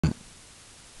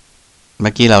เ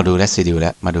มื่อกี้เราดู residue แ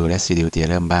ล้วมาดู residue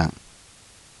theorem บ้าง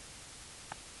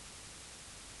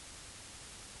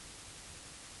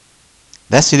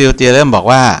residue theorem บอก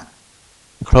ว่า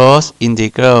close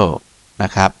integral น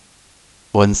ะครับ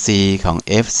บน c ของ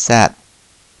fz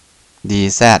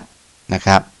dz นะค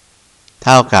รับเ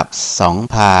ท่ากับ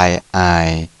2 pi i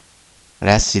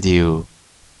residue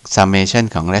summation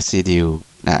ของ residue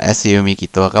นะ residue มี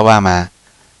กี่ตัวก็ว่ามา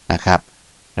นะครับ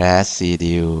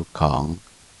residue ของ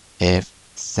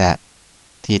fz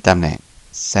ที่ตำแหน่ง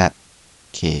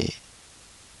zk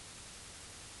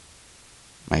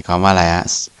หมายความว่าอะไรฮะ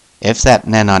fz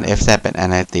แน่นอน fz เป็น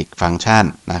analytic function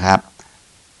นะครับ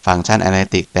ฟังก์ชัน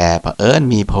analytic แต่เผอิญ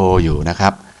มีโพลอยู่นะครั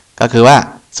บก็คือว่า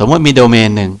สมมติมีโดเมน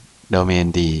หนึ่งโดเมน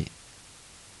D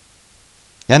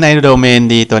แล้วในโดเมน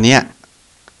D ตัวนี้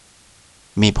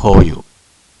มีโพลอยู่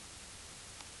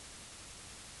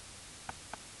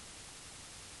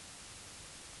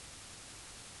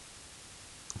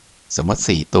สมมติ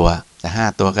4ตัวจะ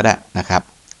5ตัวก็ได้นะครับ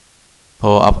โพล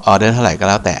of order เท่าไหร่ก็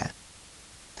แล้วแต่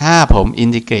ถ้าผมอิน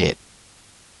ทิเกรต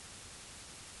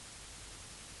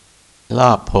ร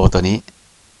อบโพลตัวนี้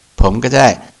ผมก็จะไ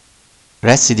ด้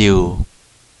residue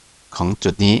ของจุ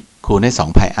ดนี้คูณด้วย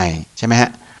2 pi i ใช่ไหมฮะ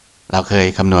เราเคย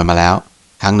คำนวณมาแล้ว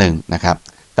ครั้งหนึ่งนะครับ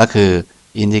ก็คือ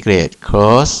integrate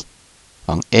close ข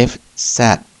อง fz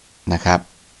นะครับ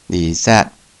dz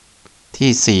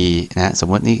ที่ c นะสม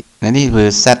มตินี่คือ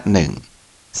z1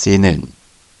 c1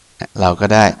 เราก็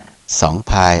ได้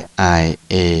2 pi i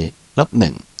a ลบ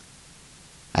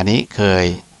1อันนี้เคย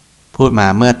พูดมา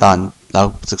เมื่อตอนเรา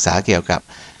ศึกษาเกี่ยวกับ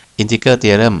integral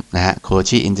theorem นะฮะ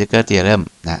Cauchy integral theorem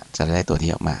นะจะได้ตัวนี้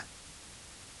ออกมา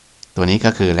ตัวนี้ก็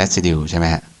คือ residue ใช่ไหม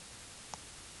ฮะ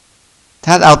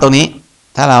ถ้าเอาตรงนี้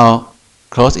ถ้าเรา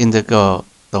close integral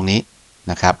ตรงนี้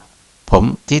นะครับผม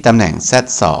ที่ตำแหน่ง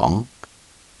z2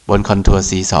 บนคอนทัวร์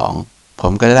c2 ผ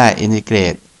มก็ได้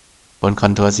integrate บนคอ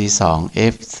นทัวร์ c2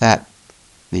 fz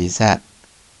dz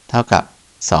เท่ากับ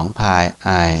2 pi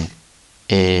i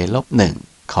a ลบ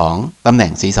1ของตำแหน่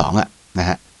ง c2 อ่ะนะ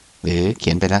ฮะหรือเขี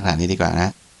ยนเป็นลักษณะนี้ดีกว่านะ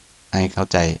ให้เข้า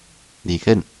ใจดี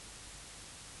ขึ้น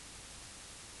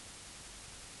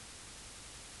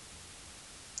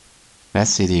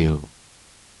residue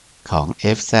ของ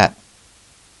fz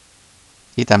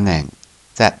ที่ตำแหน่ง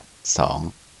z2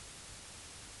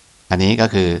 อันนี้ก็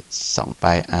คือ2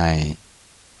 pi i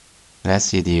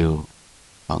residue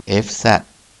ของ fz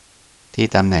ที่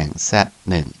ตำแหน่ง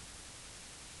z1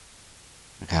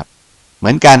 นะครับเห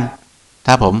มือนกัน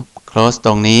ถ้าผม close ต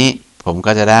รงนี้ผม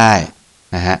ก็จะได้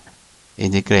นะฮะ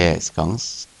integrate ของ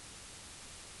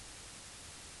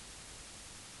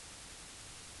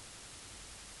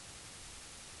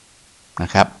นะ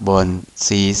ครับบน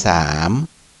c3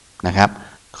 นะครับ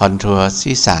คอนทัวร์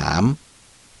c3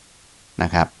 นะ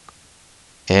ครับ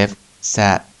fz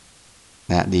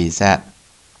นะ dz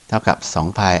เท่ากับ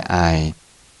2 pi i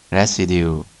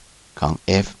residue ของ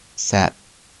fz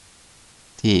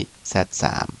ที่ z3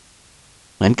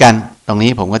 เหมือนกันตรง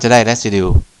นี้ผมก็จะได้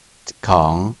residue ขอ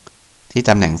งที่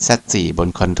ตำแหน่ง z4 บน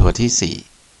คอนทัวร์ที่ 4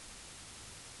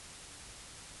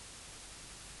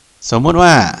สมมุติว่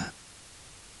า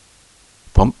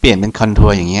ผมเปลี่ยนเป็นคอนทัว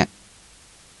ร์อย่างเงี้ย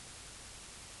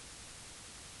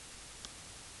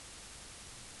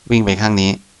วิ่งไปข้าง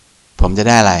นี้ผมจะไ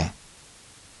ด้อะไร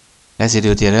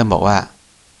Residue Theorem บอกว่า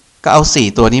ก็เอา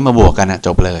4ตัวนี้มาบวกกันนะจ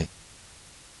บเลย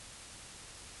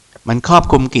มันครอบ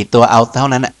คลุมกี่ตัวเอาเท่า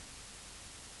นั้นนะ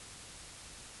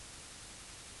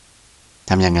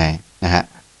ทำยังไงนะฮะ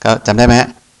ก็จำได้ไหม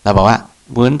เราบอกว่า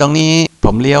หมุนตรงนี้ผ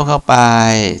มเลี้ยวเข้าไป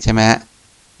ใช่ไหม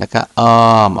แล้วก็อ้อ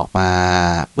มออกมา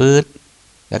ปื๊ด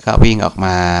แล้วก็วิ่งออกม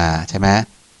าใช่ไหม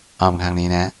อ้อมข้างนี้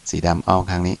นะสีดำอ้อม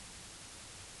ข้างนี้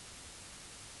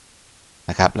น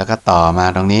ะครับแล้วก็ต่อมา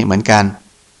ตรงนี้เหมือนกัน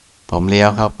ผมเลี้ยว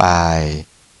เข้าไป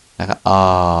แล้วก็อ้อ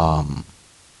ม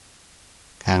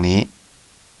ข้างนี้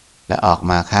แล้วออก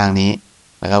มาข้างนี้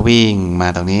แล้วก็วิ่งมา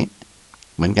ตรงนี้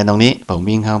เหมือนกันตรงนี้ผม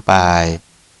วิ่งเข้าไป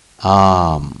อ้อ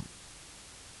ม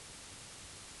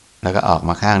แล้วก็ออกม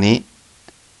าข้างนี้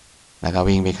แล้วก็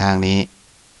วิ่งไปข้างนี้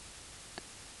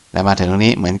แล้วมาถึงตรง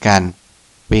นี้เหมือนกัน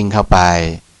วิ่งเข้าไป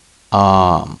อ้อ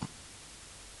ม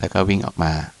แล้วก็วิ่งออกม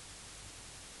า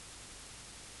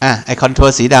ไอคอนทัว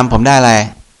ร์สีดำผมได้อะไร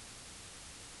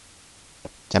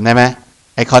จำได้ไหม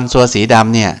ไอคอนทัวร์สีด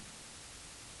ำเนี่ย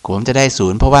ผมจะได้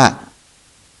0เพราะว่า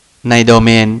ในโดเม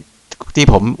นที่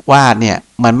ผมวาดเนี่ย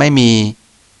มันไม่มี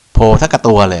โพลทัก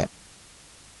ตัวเลย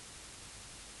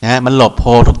นะฮะมันหลบโพล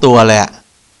ทุกตัวเลย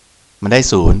มันได้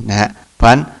0นะฮะเพราะฉ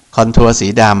ะนั้นคอนทัวร์สี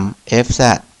ดำ fz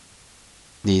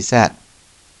dz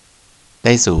ไ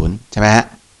ด้0ใช่ไหมฮะ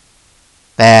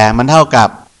แต่มันเท่ากับ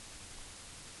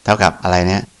อะไร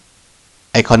เนี่ย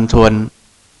ไอคอนโทรล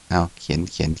เอาเขียนเ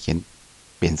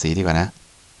ปลี่ยนสีดีกว่านะ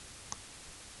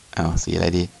เอาสีอะไร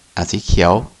ดีสีเขีย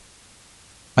ว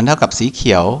มันเท่ากับสีเ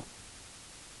ขียว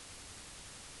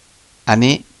อัน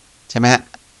นี้ใช่ไหมฮะ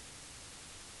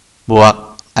บวก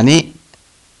อันนี้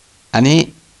อันนี้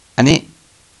อันนี้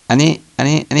อันนี้อัน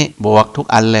นี้อันนี้บวกทุก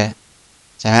อันเลย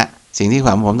ใช่ไหมสิ่งที่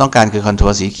ผมต้องการคือคอนโทร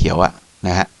ลสีเขียวอะน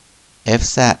ะฮะ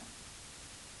fz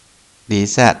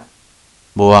dz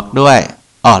บวกด้วย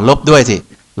ลบด้วยสิ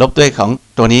ลบด้วยของ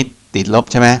ตัวนี้ติดลบ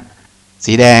ใช่ไหม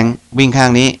สีแดงวิ่งข้า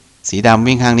งนี้สีดำ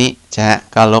วิ่งข้างนี้ใช่ฮะ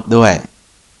ก็ลบด้วย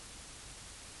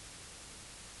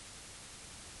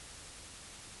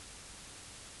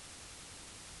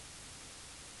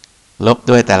ลบ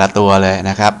ด้วยแต่ละตัวเลย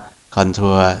นะครับคอนทั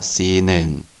วร์ c1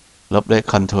 ลบด้วย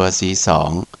คอนทัวร์ c2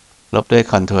 ลบด้วย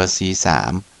คอนทัวร์ c3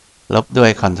 ลบด้วย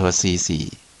คอนทัวร์ c4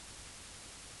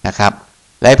 นะครับ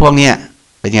และพวกเนี้ย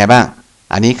เป็นไงบ้าง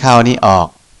อันนี้เข้านี่ออก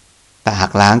แต่หั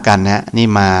กล้างกันนะนี่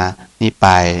มานี่ไป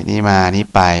นี่มานี่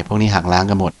ไปพวกนี้หักล้าง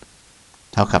กันหมด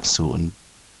เท่ากับ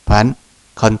0เพราะฉะนั้น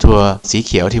คอนทัวร์สีเ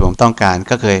ขียวที่ผมต้องการ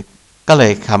ก็เล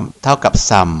ยเท่ากับ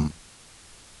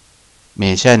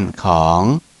summation ของ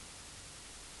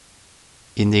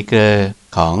อินทิเกรล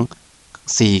ของ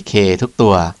ck ทุกตั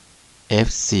ว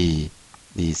fc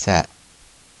dz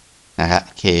นะครับ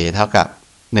k เท่ากับ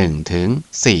1ถึง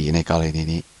4ในกรณี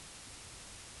นี้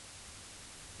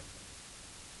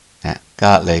นะ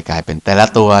ก็เลยกลายเป็นแต่ละ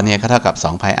ตัวเนี่ยก็เท่ากับ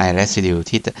2 pi i residue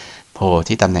ที่โพ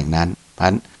ที่ตำแหน่งนั้นเพราะฉะ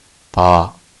นั้นพอ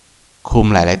คุม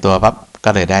หลายๆตัวปั๊บก็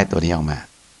เลยได้ตัวนี้ออกมา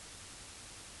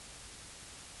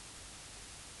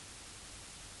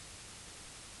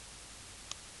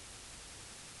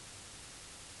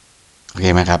โอเค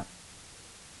ไหมครับ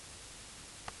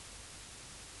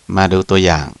มาดูตัวอ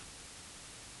ย่าง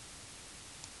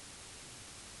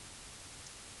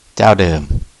เจ้าเดิม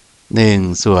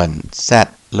1ส่วน z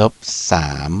ลบ3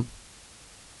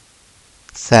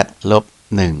 z ลบ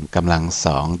1กำลัง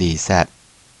2 dz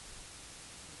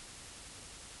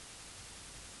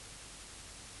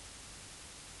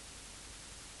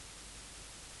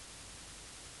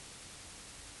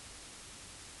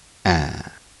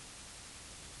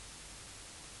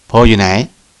โพอยู่ไหน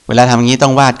เวลาทำอย่างนี้ต้อ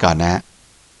งวาดก่อนนะ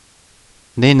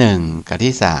ที่1กับ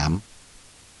ที่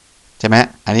3ใช่ไหม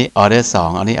อันนี้ออเดอร์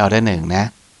2อันนี้ออเดอร์1นะ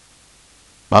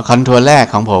บอกคอนทัวร์แรก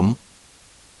ของผม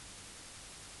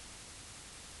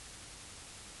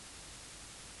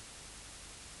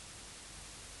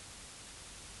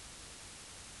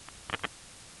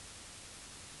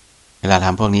เวลาท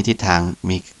ำพวกนี้ทิศทาง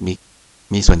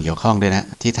มีส่วนเกี่ยวข้องด้วยนะ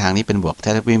ทิศทางนี้เป็นบวกถ้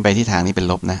าวิ่งไปทิศทางนี้เป็น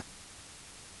ลบนะ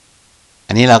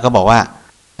อันนี้เราก็บอกว่า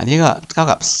อันนี้ก็เท่า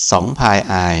กับ2 pi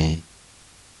i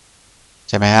ใ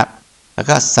ช่ไหมครับแล้ว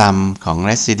ก็ sum ของ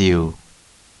residue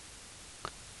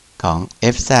ของ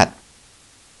fz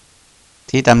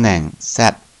ที่ตำแหน่ง z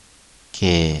k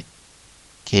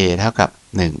k เท่ากับ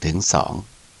1ถึง2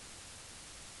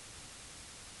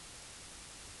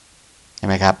ใช่ไ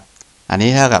หมครับอันนี้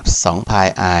เท่ากับ2 pi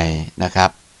i นะครับ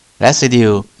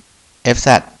residue fz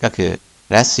ก็คือ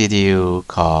residue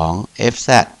ของ fz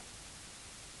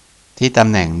ที่ตำ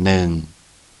แหน่ง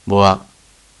1บวก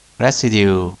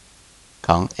residue ข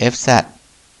อง fz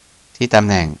ที่ตำ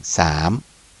แหน่ง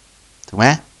3ถูกไหม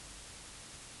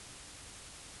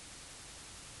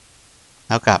เ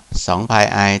ท่ากับ2 pi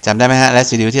i จำได้ไหมฮะ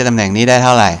residue ที่ตำแหน่งนี้ได้เ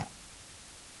ท่าไหร่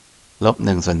ลบ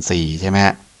1ส่วน4ใช่ไหมฮ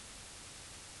ะ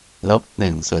ลบ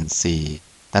1ส่วน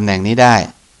4ตำแหน่งนี้ได้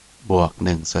บวก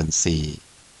1ส่วน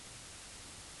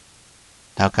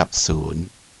4เท่ากับ0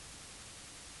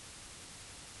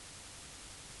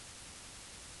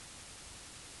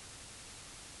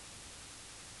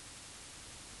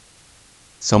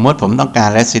สมมติผมต้องการ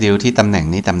residue ที่ตำแหน่ง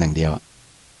นี้ตำแหน่งเดียว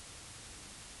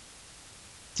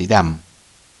สีดำ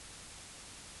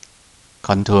ค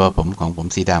อนทัวร์ของผม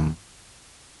สีดำ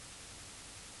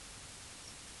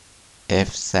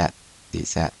fz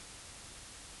dz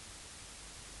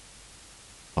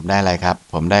ผมได้อะไรครับ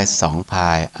ผมได้2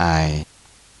 pi i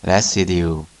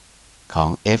residue ของ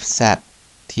fz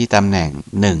ที่ตำแหน่ง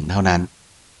1เท่านั้น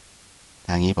ท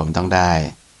างนี้ผมต้องได้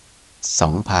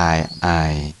2 pi i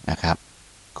นะครับ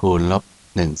คูณลบ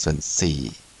1ส่วน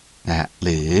4นะฮะห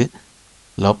รือ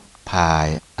ลบ pi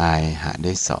i หาร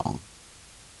ด้วย2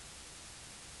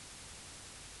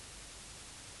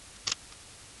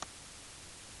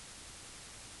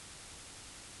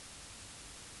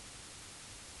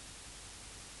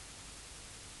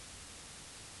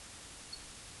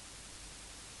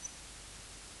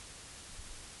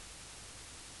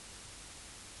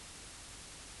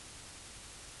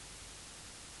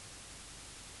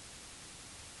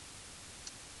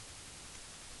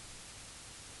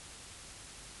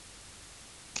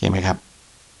 เคไหมครับ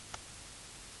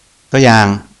ตัวอย่าง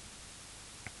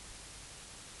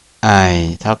i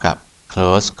เท่ากับ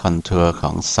close contour ขอ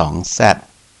ง 2z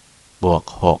บวก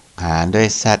 6 หารด้วย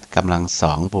z กำลัง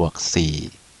 2 บวก 4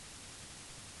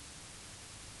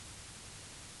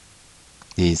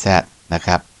 dz นะค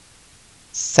รับ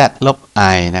z ลบ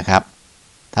i นะครับ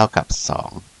เท่ากับ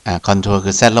2 contour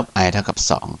คือ z ลบ i เท่ากับ2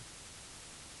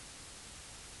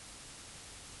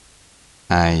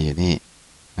 i อยู่นี่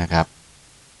นะครับ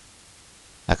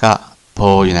แล้วก็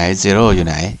pole อยู่ไหน 0 อยู่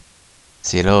ไหน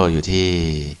 0 อยู่ที่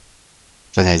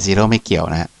ส่วนใหญ่ 0 ไม่เกี่ยว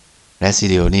นะฮะ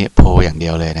residue นี่ pole อย่างเดี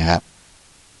ยวเลยนะครับ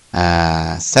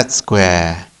z square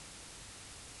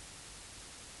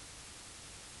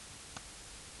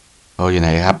pole อยู่ไหน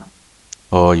ครับ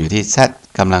pole อยู่ที่ z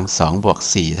กำลัง 2 บวก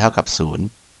 4 เท่ากับ 0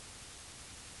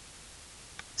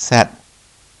 z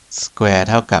square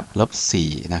เท่ากับลบ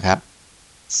 4 นะครับ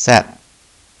z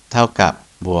เท่ากับ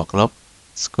บวกลบ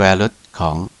square root ข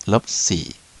องลบ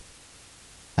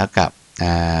 4 เท่ากับ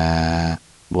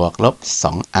บวกลบ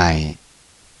 2i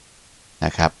น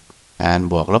ะครับการ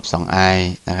บวกลบ 2i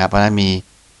นะครับเพราะฉะนั้นมี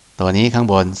ตัวนี้ข้าง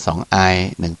บน 2i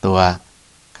 1 ตัว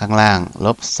ข้างล่างล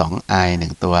บ 2i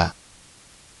 1 ตัว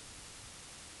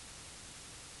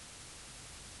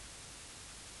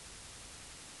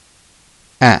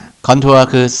คอนทัวร์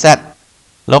คือ z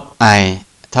ลบ i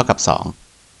เท่ากับ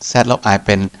2 z ลบ i เ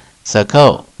ป็น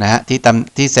circle นะฮะ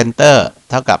ที่ center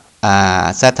เท่ากับ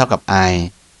z เท่ากับ i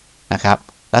นะครับ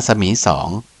รัศมี 2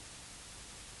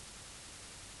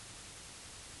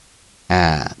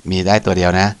มีได้ตัวเดีย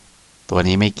วนะตัว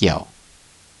นี้ไม่เกี่ยว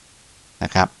น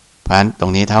ะครับเพราะฉะนั้นตร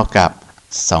งนี้เท่ากับ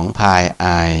2 pi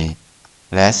i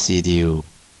residue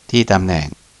ที่ตำแหน่ง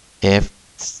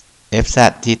fz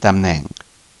ที่ตำแหน่ง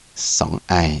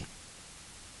 2i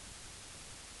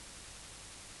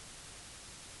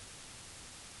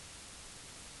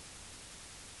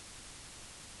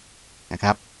นะค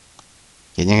รับ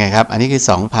เขียนยังไงครับอันนี้คือ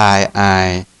2 pi i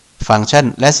ฟังก์ชัน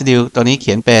residue ตัวนี้เ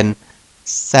ขียนเป็น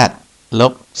z ล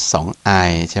บ 2i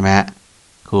ใช่ไหมฮะ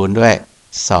คูณด้วย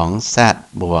 2z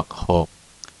บวก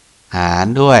 6 หาร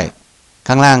ด้วย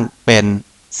ข้างล่างเป็น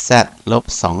z ลบ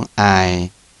 2i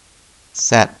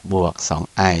z บวก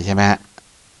 2i ใช่ไหมฮะ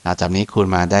เราจากนี้คูณ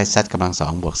มาได้ z กำลัง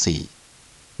 2 บวก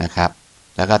 4 นะครับ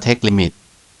แล้วก็ take limit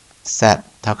z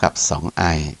เท่ากับ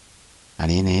 2i อัน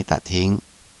นี้ตัดทิ้ง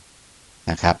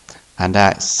นะครับอันได้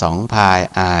2 pi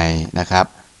i นะครับ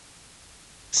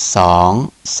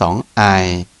2i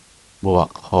บวก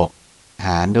 6 ห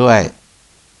ารด้วย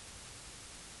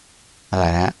อะไร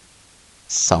นะ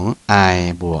 2i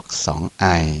บวก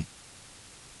 2i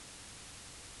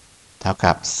เท่า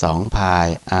กับ2 pi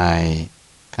i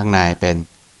ข้างในเป็น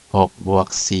6 บวก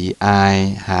 4i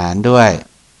หารด้วย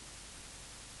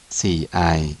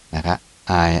 4i นะครับ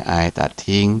i ตัด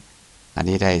ทิ้งอัน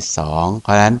นี้ได้2เพร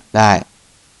าะฉะนั้นได้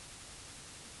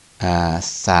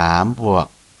3 บวก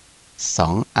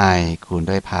 2i คูณ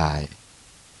ด้วย pi